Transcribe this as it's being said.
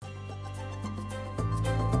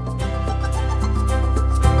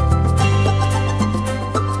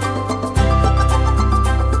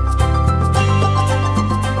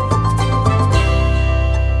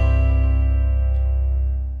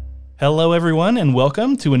Hello, everyone, and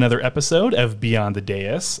welcome to another episode of Beyond the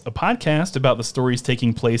Dais, a podcast about the stories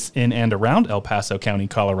taking place in and around El Paso County,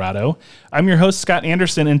 Colorado. I'm your host, Scott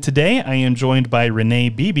Anderson, and today I am joined by Renee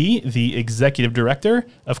Beebe, the Executive Director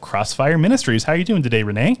of Crossfire Ministries. How are you doing today,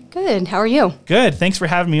 Renee? Good. How are you? Good. Thanks for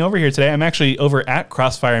having me over here today. I'm actually over at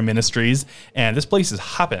Crossfire Ministries, and this place is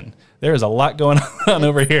hopping. There is a lot going on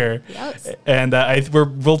over here, yes. And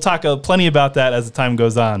we'll talk plenty about that as the time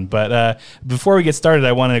goes on. But before we get started,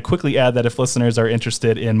 I want to quickly add that if listeners are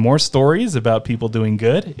interested in more stories about people doing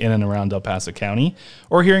good in and around El Paso County,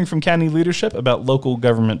 or hearing from county leadership about local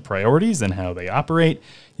government priorities and how they operate,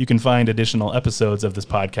 you can find additional episodes of this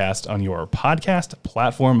podcast on your podcast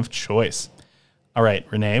platform of choice. All right,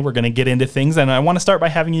 Renee, we're going to get into things, and I want to start by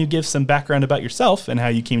having you give some background about yourself and how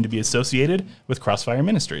you came to be associated with Crossfire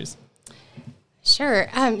Ministries. Sure.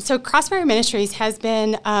 So Crossfire Ministries has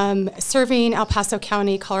been serving El Paso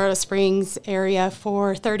County, Colorado Springs area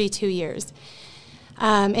for 32 years.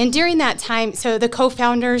 And during that time, so the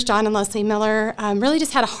co-founders, John and Leslie Miller, really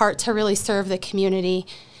just had a heart to really serve the community.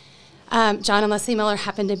 John and Leslie Miller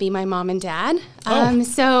happened to be my mom and dad.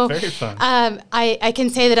 So very fun. I can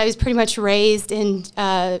say that I was pretty much raised in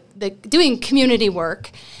doing community work.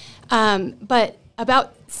 But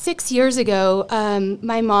about 6 years ago,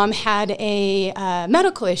 my mom had a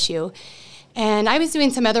medical issue, and I was doing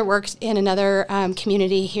some other work in another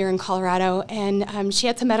community here in Colorado, and she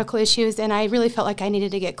had some medical issues, and I really felt like I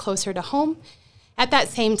needed to get closer to home. At that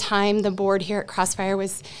same time, the board here at Crossfire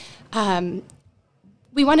was,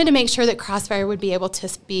 we wanted to make sure that Crossfire would be able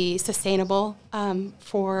to be sustainable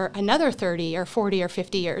for another 30 or 40 or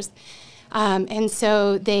 50 years. And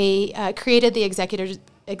so they created the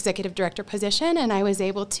executive director position, and I was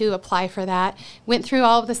able to apply for that. Went through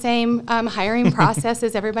all of the same hiring process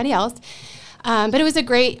as everybody else. But it was a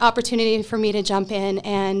great opportunity for me to jump in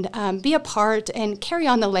and be a part and carry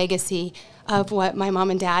on the legacy of what my mom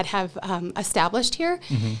and dad have established here,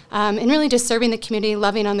 and really just serving the community,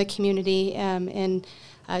 loving on the community, and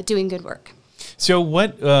doing good work. So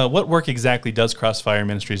what work exactly does Crossfire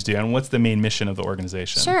Ministries do, and what's the main mission of the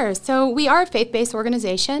organization? Sure. So we are a faith-based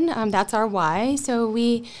organization. That's our why. So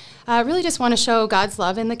we really just want to show God's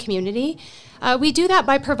love in the community. We do that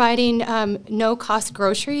by providing no-cost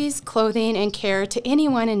groceries, clothing, and care to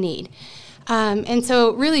anyone in need. And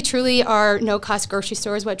so really, truly, our no-cost grocery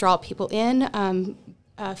store is what draw people in.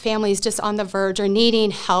 Families just on the verge or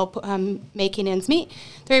needing help making ends meet,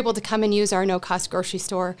 they're able to come and use our no-cost grocery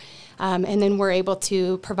store, and then we're able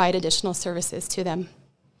to provide additional services to them.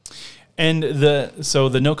 And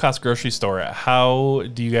the no-cost grocery store, how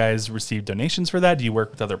do you guys receive donations for that? Do you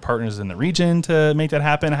work with other partners in the region to make that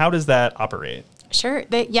happen? How does that operate? Sure.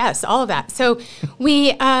 Yes, all of that. So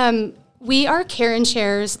we are Care and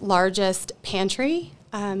Share's largest pantry.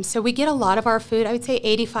 So we get a lot of our food. I would say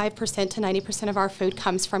 85% to 90% of our food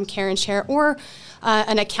comes from Care and Share or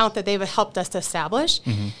an account that they've helped us establish.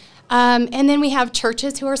 And then we have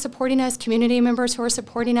churches who are supporting us, community members who are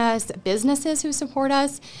supporting us, businesses who support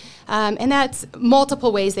us. And that's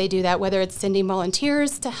multiple ways they do that, whether it's sending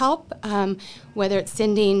volunteers to help, whether it's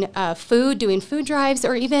sending food, doing food drives,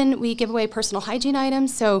 or even we give away personal hygiene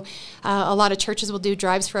items. So a lot of churches will do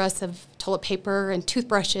drives for us of toilet paper and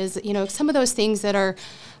toothbrushes, some of those things that are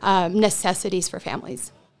necessities for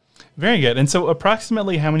families. Very good. And so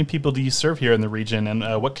approximately how many people do you serve here in the region,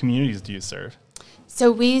 and what communities do you serve? So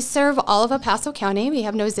we serve all of El Paso County. We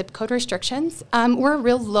have no zip code restrictions. We're a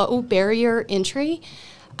real low barrier entry.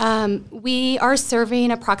 We are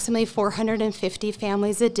serving approximately 450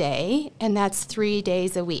 families a day, and that's 3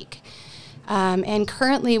 days a week. And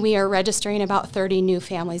currently we are registering about 30 new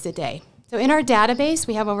families a day. So in our database,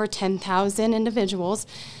 we have over 10,000 individuals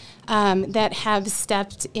that have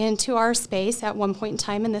stepped into our space at one point in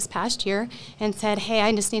time in this past year and said, hey,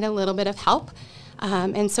 I just need a little bit of help.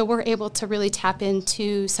 And so we're able to really tap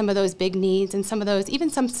into some of those big needs and some of those, even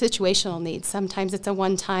some situational needs. Sometimes it's a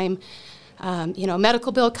one-time,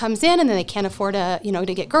 medical bill comes in and then they can't afford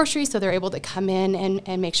to get groceries, so they're able to come in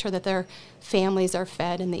and make sure that their families are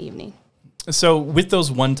fed in the evening. So with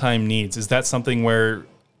those one-time needs, is that something where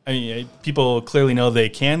people clearly know they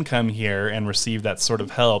can come here and receive that sort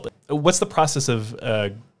of help? What's the process of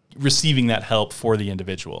receiving that help for the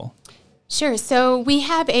individual? Sure. So we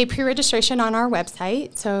have a pre-registration on our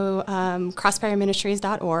website, so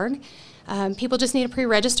crossfireministries.org. People just need to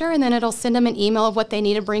pre-register, and then it'll send them an email of what they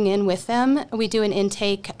need to bring in with them. We do an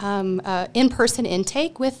intake, in-person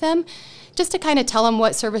intake with them, just to kind of tell them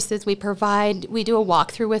what services we provide. We do a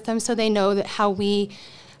walkthrough with them so they know that how we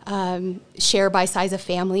share by size of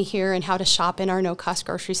family here and how to shop in our no-cost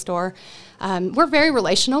grocery store. We're very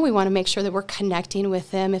relational. We want to make sure that we're connecting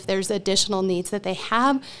with them. If there's additional needs that they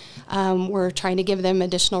have, we're trying to give them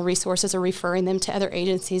additional resources or referring them to other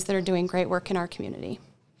agencies that are doing great work in our community.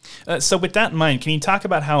 So with that in mind, can you talk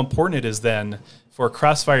about how important it is then for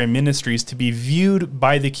Crossfire Ministries to be viewed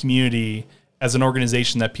by the community as an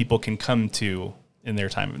organization that people can come to in their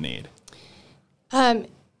time of need?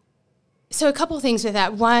 So a couple of things with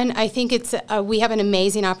that. One, I think we have an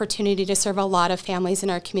amazing opportunity to serve a lot of families in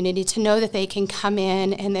our community, to know that they can come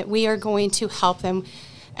in and that we are going to help them.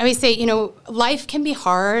 I always say, life can be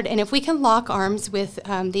hard, and if we can lock arms with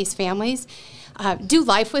these families, do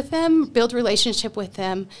life with them, build relationship with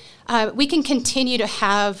them, we can continue to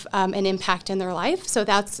have an impact in their life. So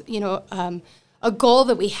that's, a goal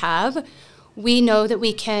that we have. We know that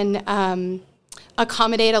we can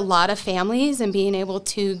accommodate a lot of families and being able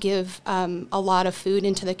to give a lot of food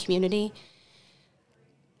into the community.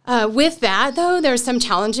 With that, though, there's some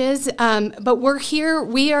challenges, but we're here.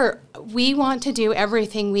 We want to do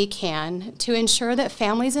everything we can to ensure that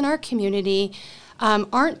families in our community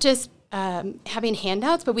aren't just having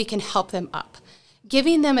handouts, but we can help them up,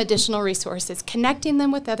 giving them additional resources, connecting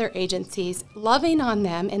them with other agencies, loving on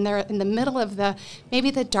them in the middle of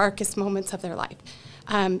maybe the darkest moments of their life.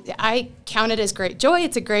 I count it as great joy.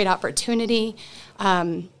 It's a great opportunity.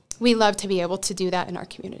 We love to be able to do that in our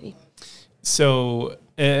community. So,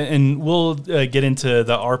 and we'll get into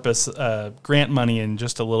the ARPA grant money in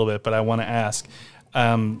just a little bit, but I want to ask,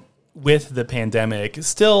 with the pandemic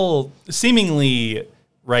still seemingly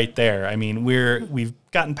right there, I mean, we've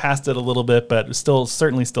gotten past it a little bit, but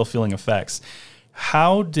certainly still feeling effects.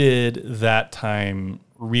 How did that time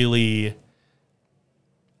really,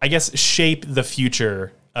 I guess, shape the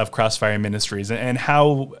future of Crossfire Ministries, and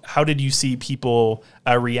how did you see people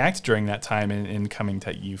react during that time in coming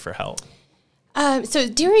to you for help? So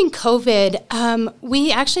during COVID,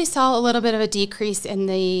 we actually saw a little bit of a decrease in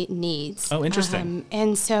the needs. Oh, interesting.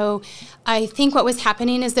 And so I think what was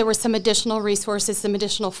happening is there were some additional resources, some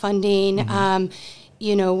additional funding,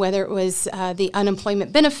 whether it was the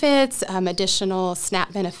unemployment benefits, additional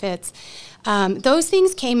SNAP benefits. Those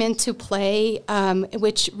things came into play,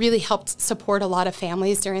 which really helped support a lot of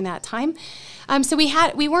families during that time. So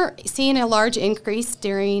we weren't seeing a large increase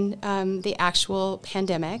during the actual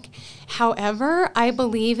pandemic. However, I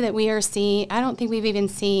believe that I don't think we've even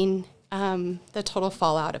seen the total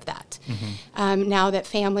fallout of that. Now that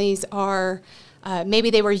families are, maybe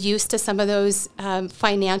they were used to some of those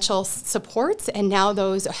financial supports, and now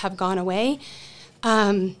those have gone away.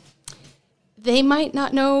 They might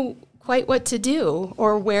not know quite what to do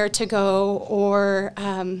or where to go, or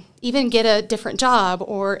even get a different job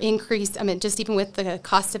or increase. I mean, just even with the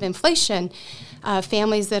cost of inflation,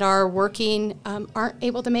 families that are working aren't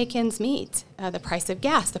able to make ends meet. The price of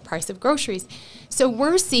gas, the price of groceries. So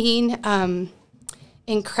we're seeing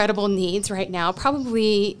incredible needs right now,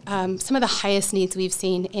 probably some of the highest needs we've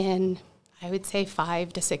seen in, I would say,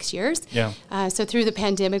 5 to 6 years. Yeah. So through the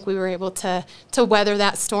pandemic, we were able to weather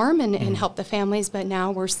that storm and help the families, but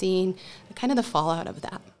now we're seeing kind of the fallout of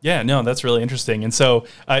that. Yeah, no, that's really interesting. And so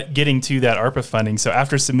getting to that ARPA funding, so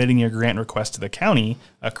after submitting your grant request to the county,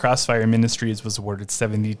 Crossfire Ministries was awarded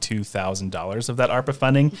 $72,000 of that ARPA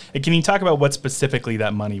funding. Can you talk about what specifically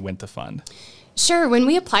that money went to fund? Sure. When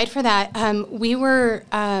we applied for that,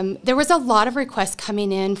 there was a lot of requests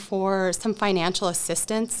coming in for some financial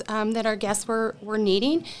assistance that our guests were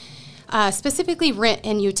needing, specifically rent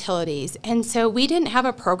and utilities. And so we didn't have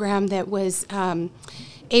a program that was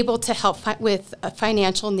able to help with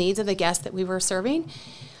financial needs of the guests that we were serving.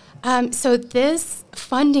 So this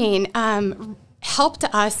funding helped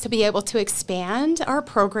us to be able to expand our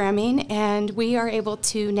programming, and we are able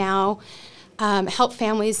to now help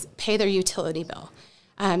families pay their utility bill.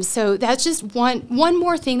 So that's just one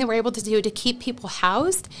more thing that we're able to do to keep people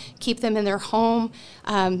housed, keep them in their home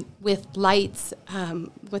with lights,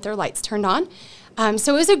 with their lights turned on.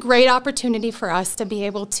 So it was a great opportunity for us to be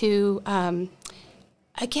able to,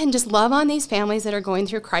 again, just love on these families that are going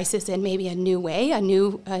through crisis in maybe a new way, a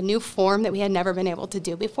new form that we had never been able to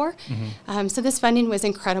do before. So this funding was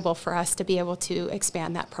incredible for us to be able to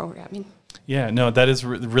expand that programming. Yeah, no, that is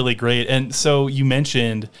really great. And so you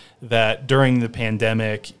mentioned that during the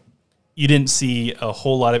pandemic, you didn't see a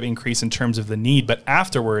whole lot of increase in terms of the need, but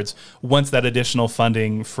afterwards, once that additional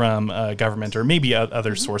funding from government or maybe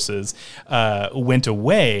other sources went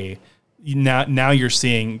away, now you're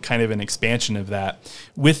seeing kind of an expansion of that.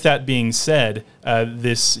 With that being said,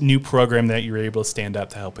 this new program that you were able to stand up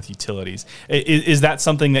to help with utilities, is that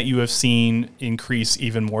something that you have seen increase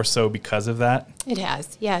even more so because of that? It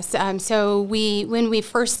has, yes. So when we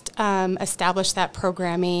first established that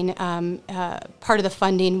programming, part of the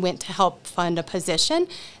funding went to help fund a position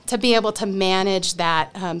to be able to manage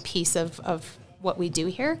that piece of what we do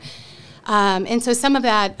here. And so some of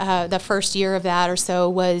that, the first year of that or so,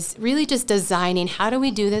 was really just designing how do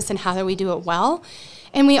we do this and how do we do it well.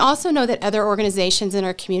 And we also know that other organizations in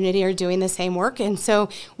our community are doing the same work. And so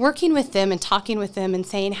working with them and talking with them and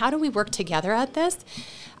saying, how do we work together at this?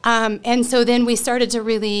 And so then we started to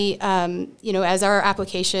really, as our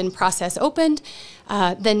application process opened,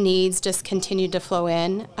 the needs just continued to flow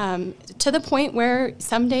in to the point where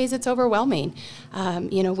some days it's overwhelming.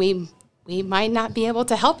 We might not be able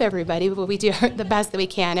to help everybody, but we do the best that we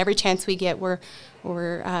can. Every chance we get, we're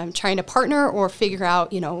trying to partner or figure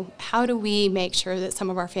out, how do we make sure that some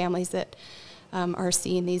of our families that are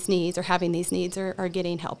seeing these needs or having these needs are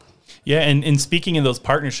getting help. Yeah, and speaking of those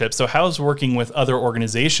partnerships, so how's working with other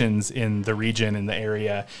organizations in the region, in the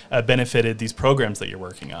area, benefited these programs that you're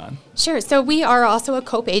working on? Sure. So we are also a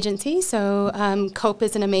COPE agency. So COPE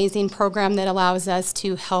is an amazing program that allows us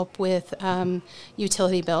to help with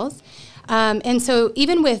utility bills. And so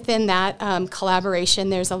even within that collaboration,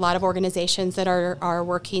 there's a lot of organizations that are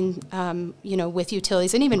working, with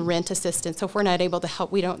utilities and even rent assistance. So if we're not able to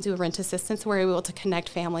help, we don't do rent assistance. We're able to connect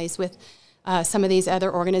families with some of these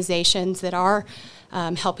other organizations that are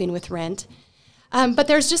helping with rent. But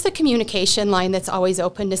there's just a communication line that's always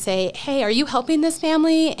open to say, hey, are you helping this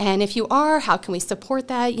family? And if you are, how can we support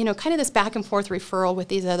that? Kind of this back and forth referral with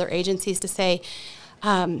these other agencies to say,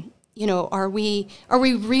 are we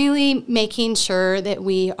really making sure that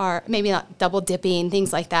we are maybe not double dipping,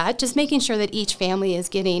 things like that, just making sure that each family is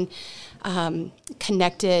getting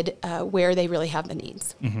connected where they really have the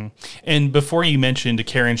needs. Mm-hmm. And before you mentioned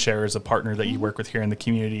Care and Share as a partner that you work with here in the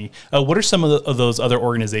community, what are some of those other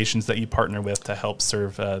organizations that you partner with to help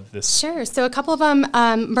serve this? Sure. So a couple of them,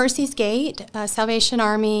 Mercy's Gate, Salvation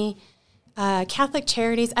Army, Catholic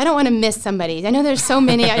Charities. I don't want to miss somebody. I know there's so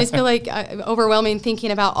many. I just feel like overwhelming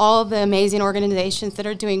thinking about all the amazing organizations that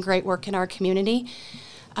are doing great work in our community.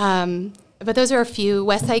 But those are a few.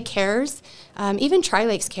 Westside Cares, even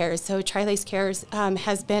Tri-Lakes Cares. So Tri-Lakes Cares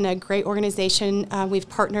has been a great organization. We've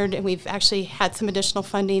partnered and we've actually had some additional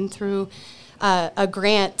funding through a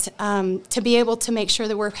grant to be able to make sure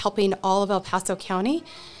that we're helping all of El Paso County.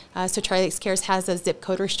 So Tri-Lakes Cares has a zip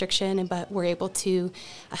code restriction, but we're able to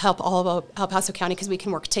help all of El Paso County because we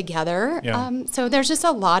can work together. Yeah. So there's just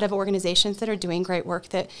a lot of organizations that are doing great work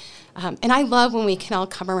that, and I love when we can all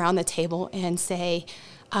come around the table and say,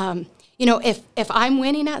 if I'm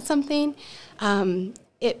winning at something,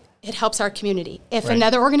 it helps our community. If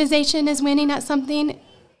another organization is winning at something,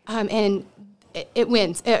 and it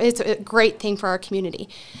wins, it's a great thing for our community.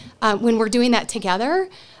 When we're doing that together,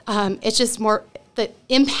 it's just more, the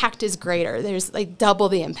impact is greater. There's like double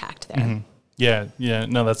the impact there. Mm-hmm. Yeah.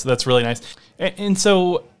 No, that's really nice. And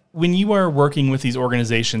so when you are working with these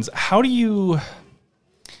organizations, how do you,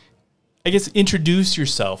 I guess, introduce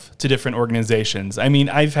yourself to different organizations? I mean,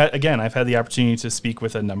 I've had the opportunity to speak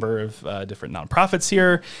with a number of different nonprofits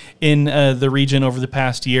here in the region over the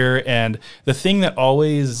past year. And the thing that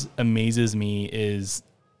always amazes me is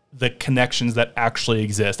the connections that actually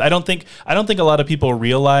exist. I don't think a lot of people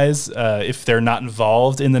realize, if they're not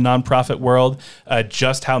involved in the nonprofit world,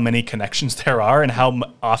 just how many connections there are and how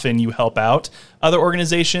often you help out other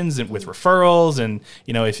organizations and with referrals. And,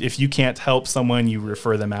 if you can't help someone, you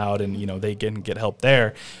refer them out and, they can get help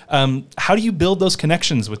there. How do you build those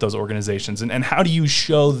connections with those organizations? And how do you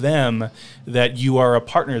show them that you are a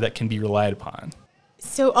partner that can be relied upon?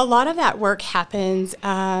 So a lot of that work happens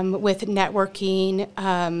with networking,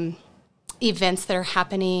 events that are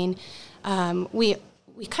happening. We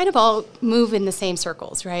kind of all move in the same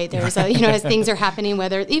circles, right? There's as things are happening,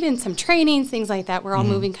 whether even some trainings, things like that, we're all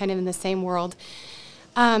moving kind of in the same world.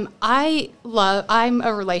 I'm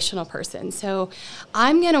a relational person, so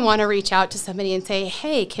I'm going to want to reach out to somebody and say,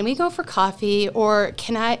 hey, can we go for coffee? Or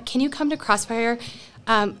can you come to Crossfire?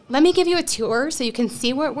 Let me give you a tour so you can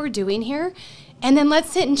see what we're doing here. And then let's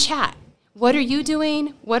sit and chat. What are you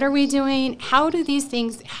doing? What are we doing? How can these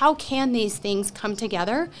things come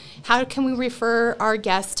together? How can we refer our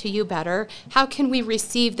guests to you better? How can we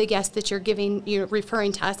receive the guests that you're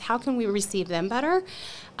referring to us? How can we receive them better?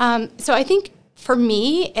 So I think for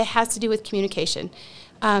me, it has to do with communication.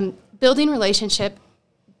 Building relationship,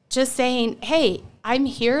 just saying, hey, I'm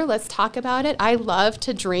here, let's talk about it. I love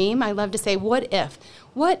to dream. I love to say, what if?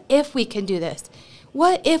 What if we can do this?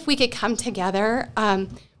 What if we could come together?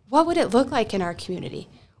 What would it look like in our community?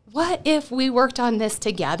 What if we worked on this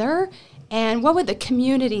together? And what would the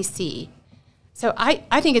community see? So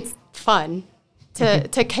I think it's fun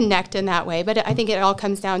to connect in that way, but I think it all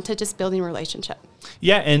comes down to just building a relationship.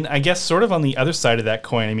 Yeah, and I guess sort of on the other side of that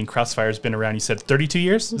coin, I mean, Crossfire's been around, you said 32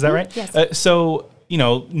 years, is that right? Yes. So,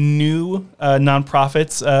 new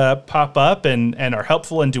nonprofits pop up and are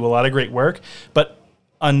helpful and do a lot of great work. But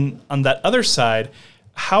on that other side,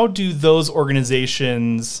 how do those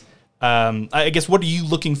organizations, I guess, what are you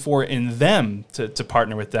looking for in them to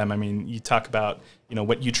partner with them? I mean, you talk about,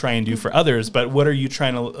 what you try and do for others, but what are you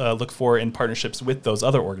trying to look for in partnerships with those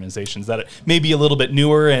other organizations that may be a little bit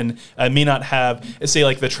newer and may not have, say,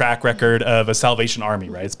 like the track record of a Salvation Army,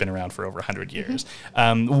 right? It's been around for over 100 years.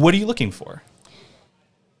 What are you looking for?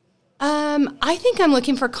 I think I'm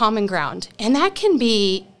looking for common ground, and that can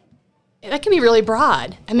be really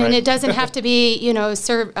broad. I mean, It doesn't have to be,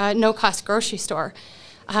 no-cost grocery store.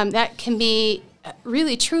 That can be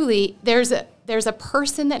really, truly, there's a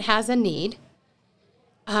person that has a need,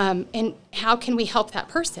 and how can we help that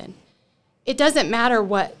person? It doesn't matter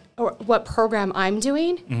what program I'm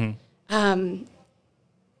doing. Mm-hmm.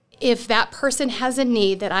 If that person has a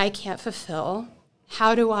need that I can't fulfill,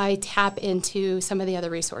 how do I tap into some of the other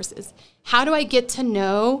resources? How do I get to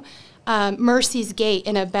know Mercy's Gate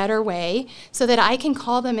in a better way so that I can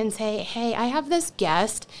call them and say, hey, I have this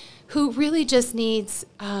guest who really just needs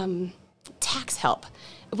tax help.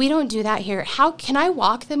 We don't do that here. How can I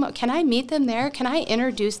walk them? Can I meet them there? Can I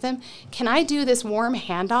introduce them? Can I do this warm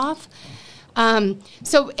handoff? And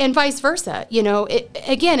vice versa.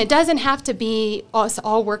 It doesn't have to be us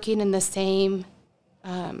all working in the same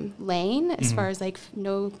lane as far as like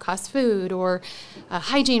no cost food or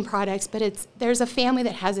hygiene products, but there's a family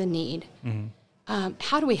that has a need. Mm-hmm.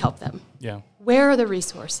 How do we help them? Yeah. Where are the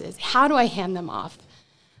resources? How do I hand them off?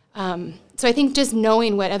 So I think just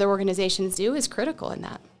knowing what other organizations do is critical in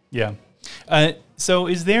that. Yeah. So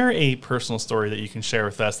is there a personal story that you can share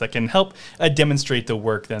with us that can help demonstrate the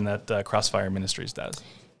work then that Crossfire Ministries does?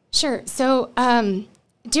 Sure. So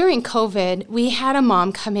during COVID, we had a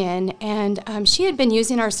mom come in, and she had been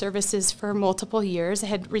using our services for multiple years,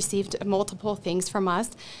 had received multiple things from us.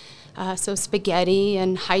 So spaghetti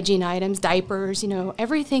and hygiene items, diapers,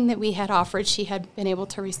 everything that we had offered, she had been able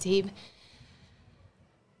to receive.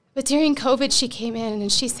 But during COVID, she came in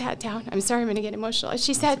and she sat down. I'm sorry, I'm going to get emotional.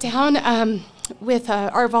 She sat down with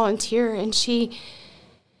our volunteer, and she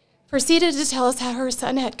proceeded to tell us how her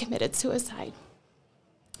son had committed suicide.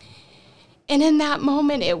 And in that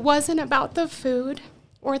moment, it wasn't about the food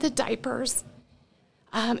or the diapers.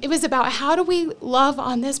 It was about how do we love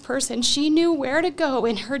on this person. She knew where to go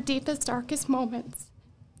in her deepest, darkest moments.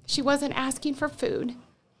 She wasn't asking for food.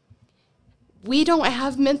 We don't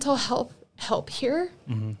have mental help here,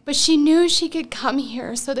 but she knew she could come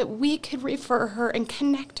here so that we could refer her and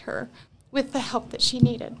connect her with the help that she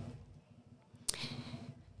needed.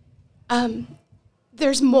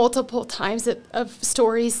 There's multiple times of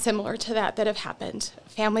stories similar to that have happened.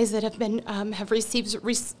 Families that have been have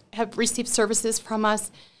received services from us,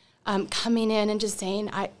 coming in and just saying,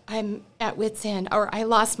 I'm at wit's end, or I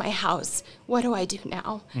lost my house. What do I do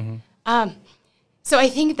now? Mm-hmm. So I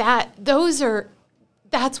think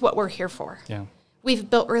that's what we're here for. Yeah. We've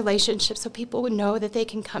built relationships so people would know that they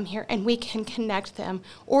can come here and we can connect them,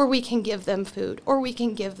 or we can give them food, or we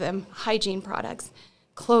can give them hygiene products,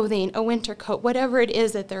 clothing, a winter coat, whatever it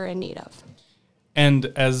is that they're in need of.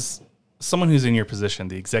 And as someone who's in your position,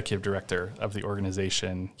 the executive director of the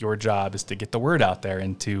organization, your job is to get the word out there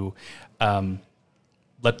and to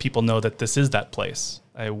let people know that this is that place.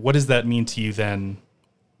 What does that mean to you then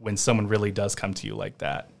when someone really does come to you like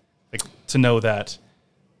that? Like, to know that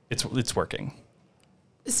it's working.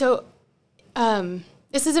 So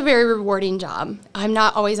this is a very rewarding job. I'm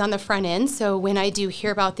not always on the front end, so when I do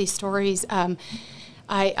hear about these stories, I'm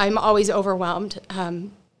always overwhelmed.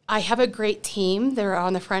 I have a great team that are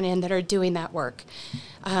on the front end that are doing that work,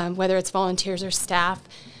 whether it's volunteers or staff.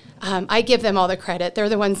 I give them all the credit. They're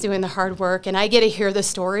the ones doing the hard work, and I get to hear the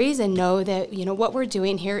stories and know that what we're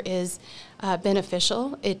doing here is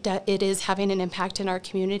beneficial. It is having an impact in our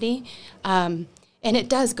community. And it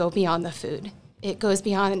does go beyond the food. It goes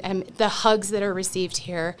beyond the hugs that are received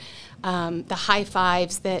here, the high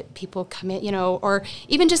fives that people come in, or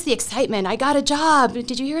even just the excitement. I got a job.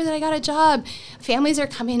 Did you hear that I got a job? Families are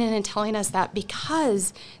coming in and telling us that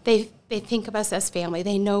because they think of us as family.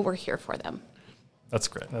 They know we're here for them. That's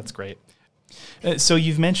great. So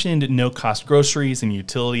you've mentioned no-cost groceries and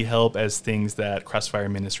utility help as things that Crossfire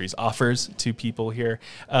Ministries offers to people here.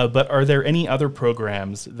 But are there any other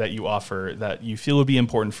programs that you offer that you feel would be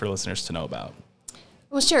important for listeners to know about?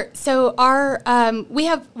 Well, sure. So we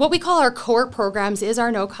have what we call our core programs is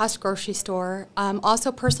our no-cost grocery store.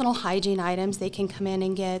 Also personal hygiene items. They can come in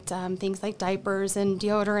and get things like diapers and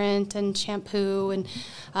deodorant and shampoo and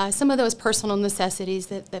some of those personal necessities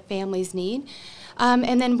that families need.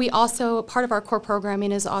 And then we also, part of our core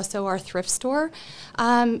programming is also our thrift store.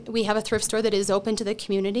 We have a thrift store that is open to the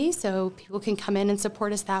community, so people can come in and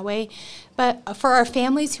support us that way. But for our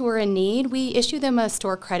families who are in need, we issue them a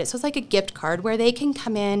store credit. So it's like a gift card where they can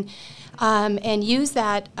come in and use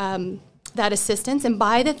that assistance and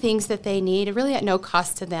buy the things that they need, really at no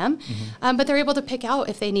cost to them. Mm-hmm. But they're able to pick out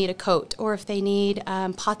if they need a coat, or if they need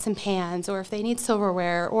pots and pans, or if they need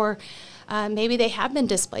silverware, or maybe they have been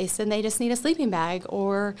displaced and they just need a sleeping bag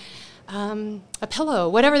or a pillow,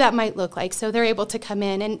 whatever that might look like. So they're able to come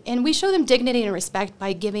in, and we show them dignity and respect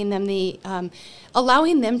by giving them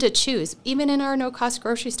allowing them to choose. Even in our no-cost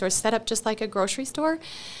grocery store, set up just like a grocery store,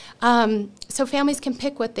 so families can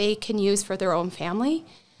pick what they can use for their own family.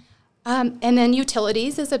 And then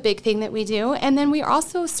utilities is a big thing that we do. And then we're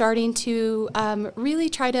also starting to really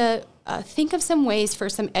try to think of some ways for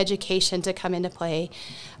some education to come into play.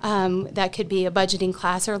 That could be a budgeting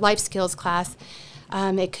class or life skills class.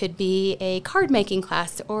 It could be a card making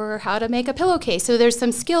class or how to make a pillowcase. So there's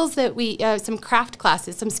some skills that some craft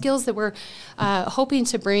classes, some skills that we're hoping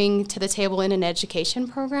to bring to the table in an education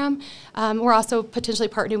program. We're also potentially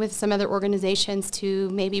partnering with some other organizations to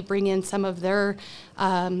maybe bring in some of their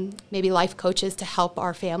maybe life coaches to help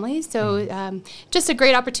our families. So just a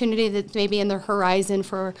great opportunity that's maybe in the horizon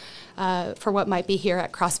for what might be here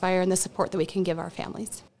at Crossfire and the support that we can give our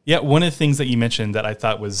families. Yeah, one of the things that you mentioned that I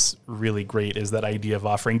thought was really great is that idea of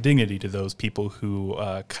offering dignity to those people who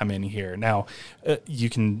come in here. Now, you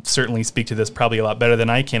can certainly speak to this probably a lot better than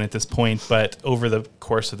I can at this point, but over the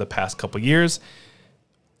course of the past couple of years,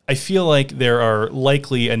 I feel like there are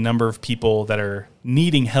likely a number of people that are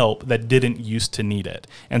needing help that didn't used to need it.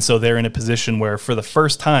 And so they're in a position where for the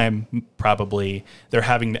first time, probably, they're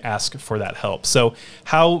having to ask for that help. So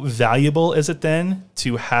how valuable is it then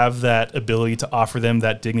to have that ability to offer them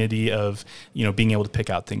that dignity of, being able to pick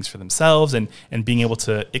out things for themselves and being able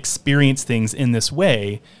to experience things in this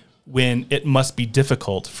way when it must be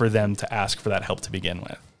difficult for them to ask for that help to begin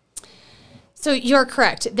with? So you're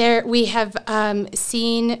correct. We have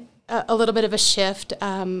seen a little bit of a shift.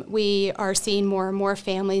 We are seeing more and more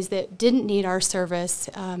families that didn't need our service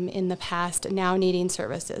in the past now needing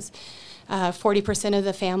services. 40% of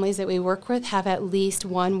the families that we work with have at least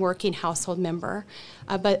one working household member,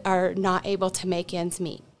 but are not able to make ends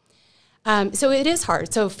meet. So it is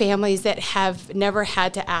hard. So families that have never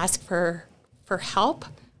had to ask for help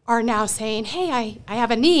are now saying, hey, I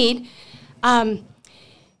have a need.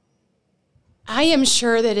 I am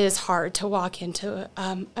sure that it is hard to walk into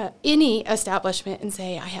any establishment and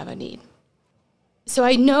say, I have a need. So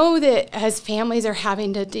I know that as families are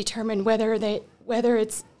having to determine whether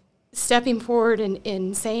it's stepping forward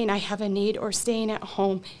and saying, I have a need, or staying at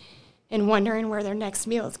home and wondering where their next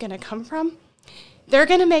meal is going to come from, they're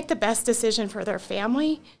going to make the best decision for their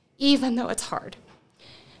family, even though it's hard.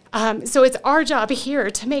 So it's our job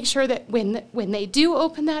here to make sure that when they do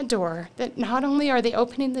open that door, that not only are they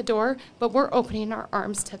opening the door, but we're opening our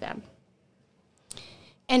arms to them.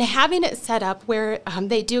 And having it set up where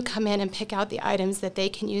they do come in and pick out the items that they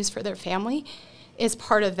can use for their family is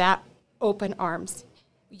part of that open arms.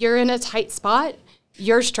 You're in a tight spot,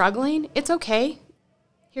 you're struggling, it's okay.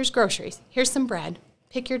 Here's groceries, here's some bread,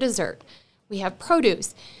 pick your dessert. We have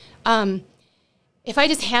produce. If I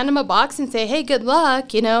just hand them a box and say, hey, good luck,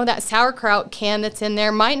 that sauerkraut can that's in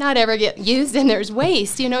there might not ever get used and there's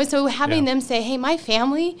waste, So having them say, hey, my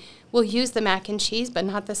family will use the mac and cheese, but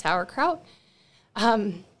not the sauerkraut,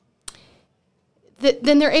 then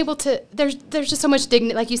they're able to, there's just so much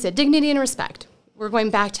dignity, like you said, dignity and respect. We're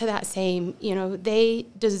going back to that same, they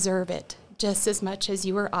deserve it just as much as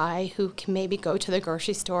you or I, who can maybe go to the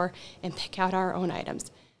grocery store and pick out our own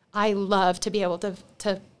items. I love to be able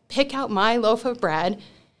to pick out my loaf of bread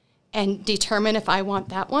and determine if I want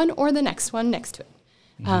that one or the next one next to it.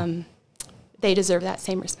 Mm-hmm. They deserve that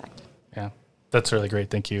same respect. Yeah, that's really great.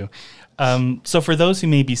 Thank you. So for those who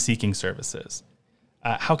may be seeking services,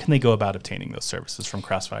 how can they go about obtaining those services from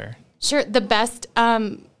Crossfire? Sure. The best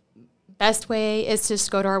way is to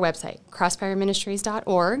just go to our website,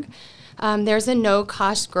 crossfireministries.org. There's a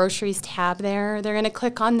no-cost groceries tab there. They're going to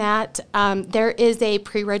click on that. There is a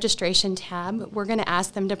pre-registration tab. We're going to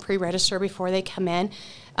ask them to pre-register before they come in.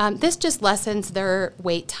 This just lessens their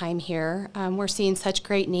wait time here. We're seeing such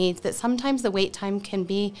great needs that sometimes the wait time can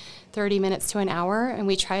be 30 minutes to an hour, and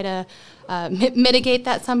we try to mitigate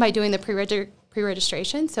that some by doing the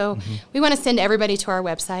pre-registration. So we want to send everybody to our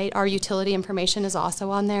website. Our utility information is also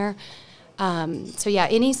on there. So yeah,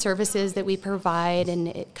 any services that we provide, and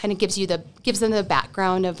it kind of gives them the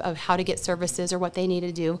background of how to get services or what they need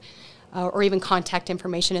to do, or even contact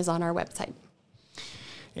information is on our website.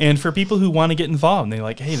 And for people who want to get involved, and they're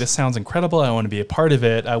like, hey, this sounds incredible, I want to be a part of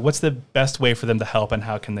it, what's the best way for them to help, and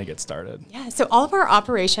how can they get started? Yeah, so all of our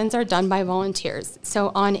operations are done by volunteers. So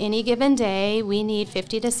on any given day, we need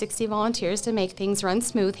 50 to 60 volunteers to make things run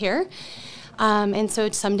smooth here. And so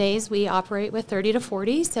some days we operate with 30 to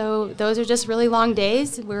 40. So those are just really long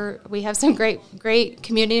days. We have some great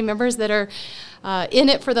community members that are in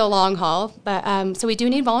it for the long haul. But so we do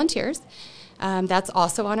need volunteers. That's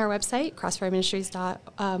also on our website,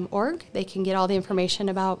 crossfireministries.org. They can get all the information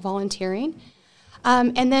about volunteering.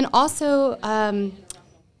 And then also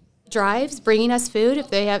drives, bringing us food.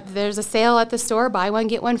 If there's a sale at the store, buy one,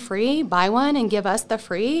 get one free. Buy one and give us the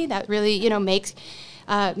free. That really,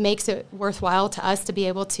 makes it worthwhile to us to be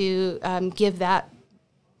able to give that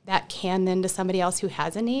can then to somebody else who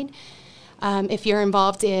has a need. If you're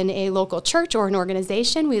involved in a local church or an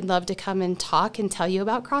organization, we'd love to come and talk and tell you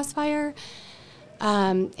about Crossfire.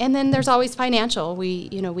 And then there's always financial.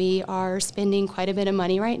 We are spending quite a bit of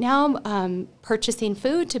money right now purchasing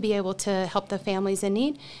food to be able to help the families in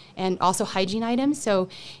need, and also hygiene items. So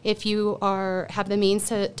if you have the means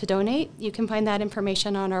to donate, you can find that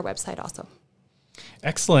information on our website also.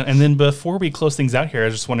 Excellent. And then before we close things out here, I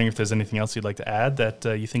was just wondering if there's anything else you'd like to add that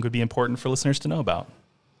you think would be important for listeners to know about.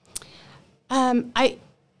 I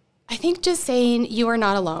think just saying you are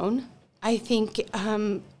not alone. I think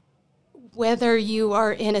whether you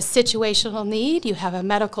are in a situational need, you have a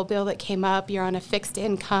medical bill that came up, you're on a fixed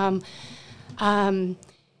income,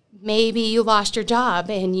 maybe you lost your job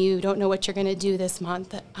and you don't know what you're going to do this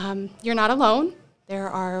month, you're not alone. There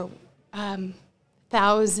are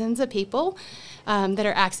thousands of people that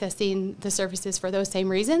are accessing the services for those same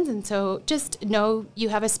reasons. And so just know you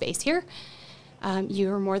have a space here.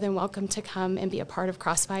 You are more than welcome to come and be a part of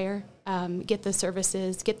Crossfire, get the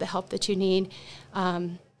services, get the help that you need.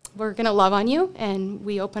 We're going to love on you, and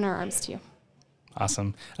we open our arms to you.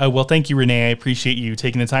 Awesome. Well, thank you, Renee. I appreciate you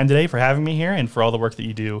taking the time today for having me here and for all the work that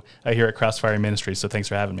you do here at Crossfire Ministries. So thanks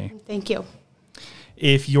for having me. Thank you.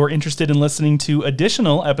 If you're interested in listening to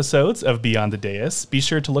additional episodes of Beyond the Dais, be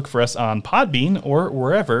sure to look for us on Podbean or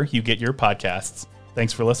wherever you get your podcasts.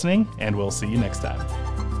 Thanks for listening, and we'll see you next time.